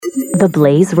The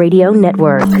Blaze Radio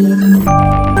Network.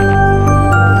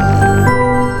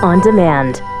 On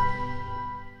demand.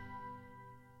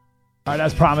 All right,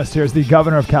 as promised, here's the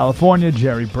governor of California,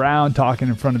 Jerry Brown, talking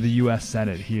in front of the U.S.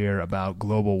 Senate here about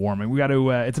global warming. We got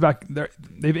to.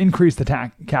 They've increased the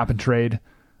cap and trade,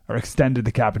 or extended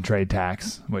the cap and trade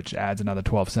tax, which adds another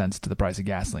 12 cents to the price of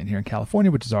gasoline here in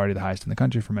California, which is already the highest in the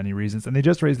country for many reasons. And they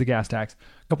just raised the gas tax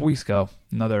a couple weeks ago,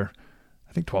 another,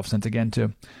 I think, 12 cents again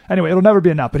too. Anyway, it'll never be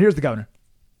enough. But here's the governor.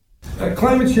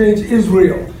 Climate change is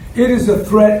real. It is a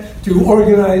threat to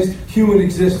organized human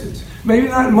existence. Maybe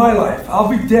not in my life. I'll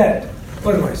be dead.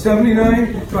 What am I,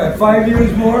 79? Do I have 5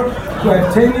 years more? Do I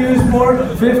have 10 years more?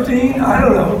 15? I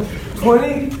don't know. 20?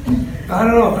 I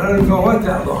don't know. I don't know if I want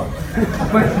that long.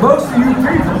 But most of you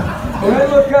people, when I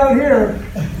look out here,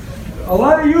 a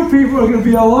lot of you people are going to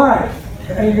be alive.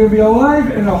 And you're going to be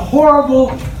alive in a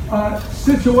horrible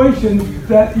situation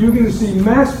that you're going to see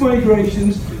mass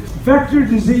migrations, vector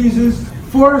diseases,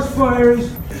 forest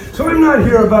fires. So I'm not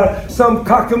here about some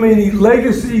cockamamie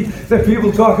legacy that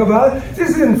people talk about.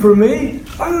 This isn't for me.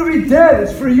 I'm going to be dead.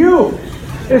 It's for you.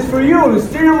 It's for you, and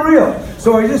it's damn real.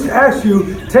 So I just ask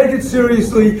you, take it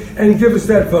seriously and give us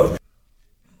that vote.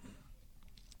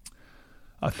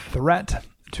 A threat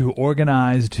to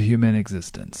organized human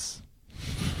existence.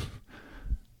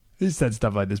 He's said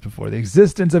stuff like this before. The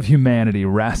existence of humanity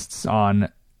rests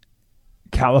on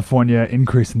California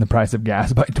increasing the price of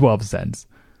gas by 12 cents.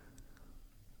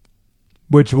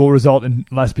 Which will result in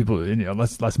less people,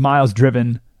 less miles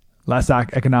driven, less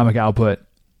economic output,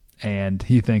 and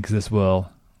he thinks this will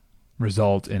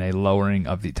result in a lowering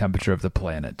of the temperature of the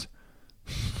planet.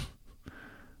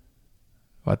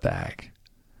 What the heck?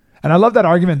 And I love that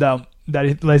argument, though, that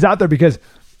he lays out there, because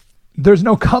there's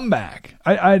no comeback.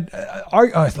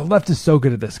 The left is so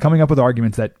good at this, coming up with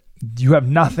arguments that you have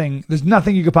nothing. There's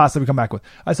nothing you could possibly come back with.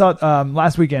 I saw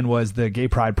last weekend was the Gay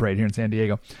Pride Parade here in San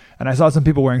Diego, and I saw some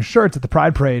people wearing shirts at the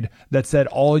Pride Parade that said,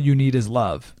 "All you need is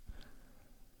love."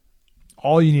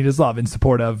 All you need is love, in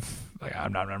support of,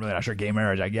 I'm really not sure, gay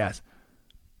marriage, I guess,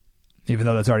 even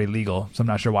though that's already legal. So I'm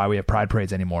not sure why we have Pride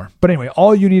Parades anymore. But anyway,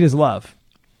 all you need is love.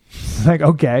 It's like,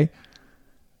 okay,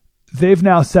 they've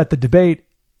now set the debate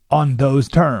on those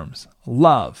terms,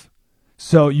 love.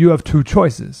 So you have two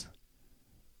choices.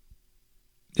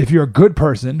 If you're a good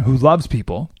person who loves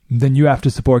people, then you have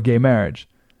to support gay marriage.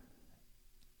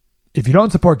 If you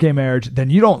don't support gay marriage, then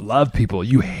you don't love people.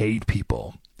 You hate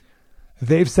people.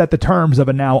 They've set the terms of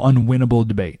a now unwinnable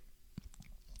debate.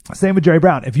 Same with Jerry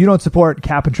Brown. If you don't support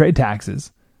cap and trade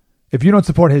taxes, if you don't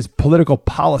support his political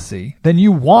policy, then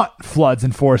you want floods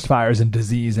and forest fires and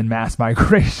disease and mass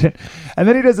migration. And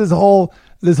then he does this whole,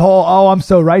 oh, I'm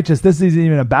so righteous. This isn't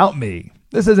even about me.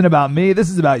 This isn't about me. This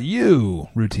is about you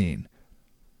routine.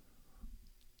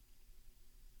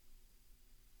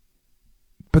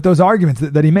 But those arguments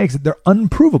that he makes, they're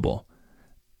unprovable.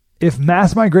 If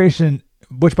mass migration,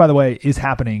 which by the way is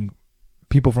happening,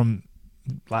 people from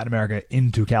Latin America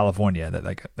into California,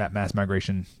 that mass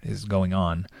migration is going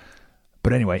on.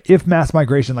 But anyway, if mass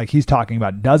migration like he's talking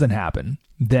about doesn't happen,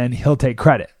 then he'll take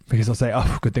credit because he'll say,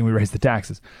 oh, good thing we raised the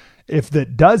taxes. If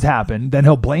that does happen, then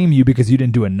he'll blame you because you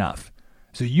didn't do enough.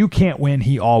 So you can't win.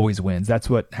 He always wins. That's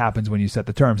what happens when you set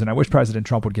the terms. And I wish President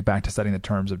Trump would get back to setting the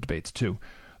terms of debates too.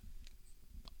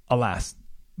 Alas,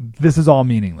 this is all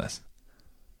meaningless.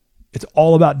 It's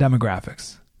all about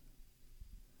demographics.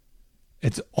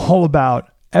 It's all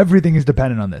about, everything is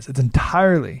dependent on this. It's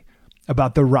entirely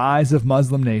about the rise of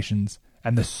Muslim nations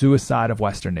and the suicide of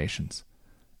Western nations.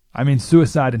 I mean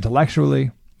suicide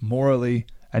intellectually, morally,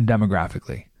 and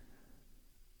demographically.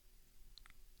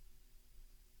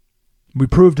 We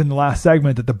proved in the last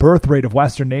segment that the birth rate of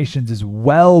Western nations is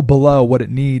well below what it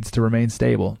needs to remain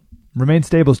stable. Remain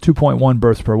stable is 2.1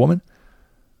 births per woman.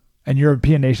 And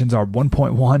European nations are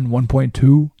 1.1,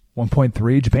 1.2,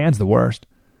 1.3. Japan's the worst.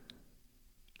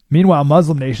 Meanwhile,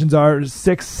 Muslim nations are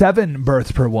 6, 7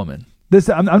 births per woman.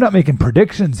 I'm not making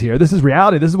predictions here. This is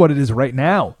reality. This is what it is right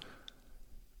now.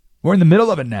 We're in the middle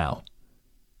of it now.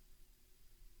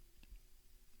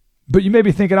 But you may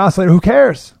be thinking, Oscillator, who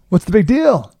cares? What's the big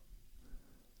deal?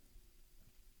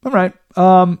 All right.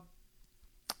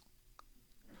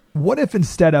 What if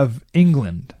instead of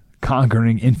England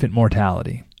conquering infant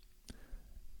mortality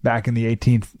back in the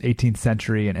 18th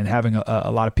century and having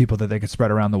a lot of people that they could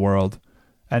spread around the world,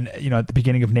 and at the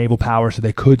beginning of naval power, so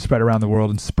they could spread around the world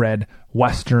and spread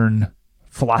Western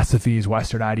philosophies,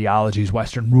 Western ideologies,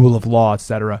 Western rule of law,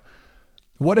 etc.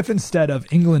 What if instead of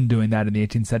England doing that in the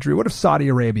 18th century, what if Saudi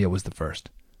Arabia was the first?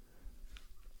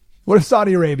 What if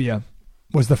Saudi Arabia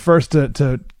was the first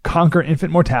to conquer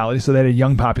infant mortality, so they had a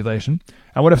young population?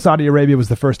 And what if Saudi Arabia was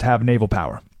the first to have naval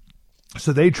power?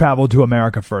 So they traveled to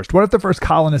America first. What if the first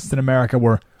colonists in America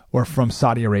were from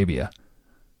Saudi Arabia?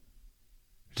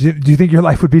 Do you think your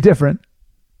life would be different?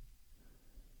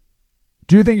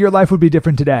 Do you think your life would be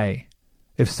different today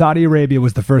if Saudi Arabia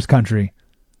was the first country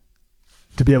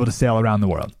to be able to sail around the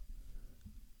world?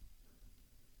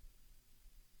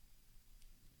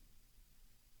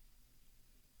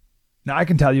 Now, I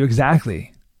can tell you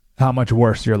exactly how much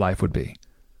worse your life would be.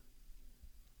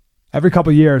 Every couple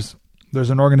of years,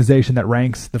 there's an organization that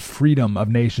ranks the freedom of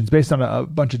nations based on a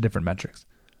bunch of different metrics.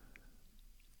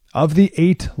 Of the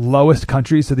 8 lowest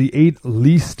countries, so the 8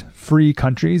 least free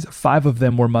countries, 5 of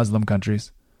them were Muslim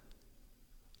countries.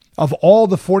 Of all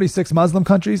the 46 Muslim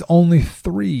countries, only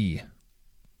 3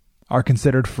 are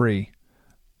considered free.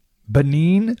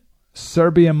 Benin,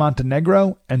 Serbia,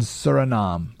 Montenegro, and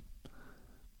Suriname.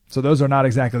 So those are not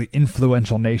exactly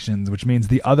influential nations, which means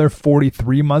the other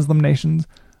 43 Muslim nations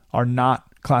are not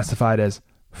classified as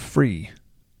free.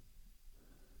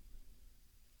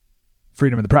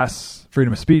 Freedom of the press,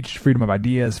 freedom of speech, freedom of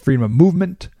ideas, freedom of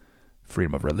movement,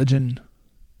 freedom of religion.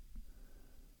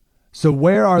 So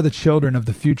where are the children of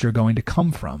the future going to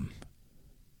come from?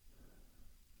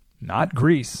 Not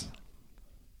Greece,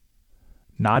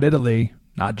 not Italy,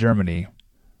 not Germany,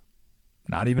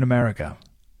 not even America.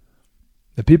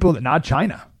 The people, not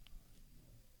China,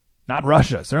 not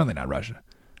Russia, certainly not Russia.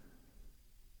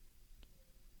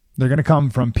 They're going to come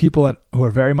from people who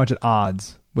are very much at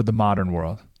odds with the modern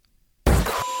world.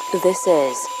 This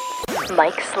is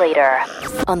Mike Slater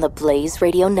on the Blaze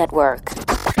Radio Network.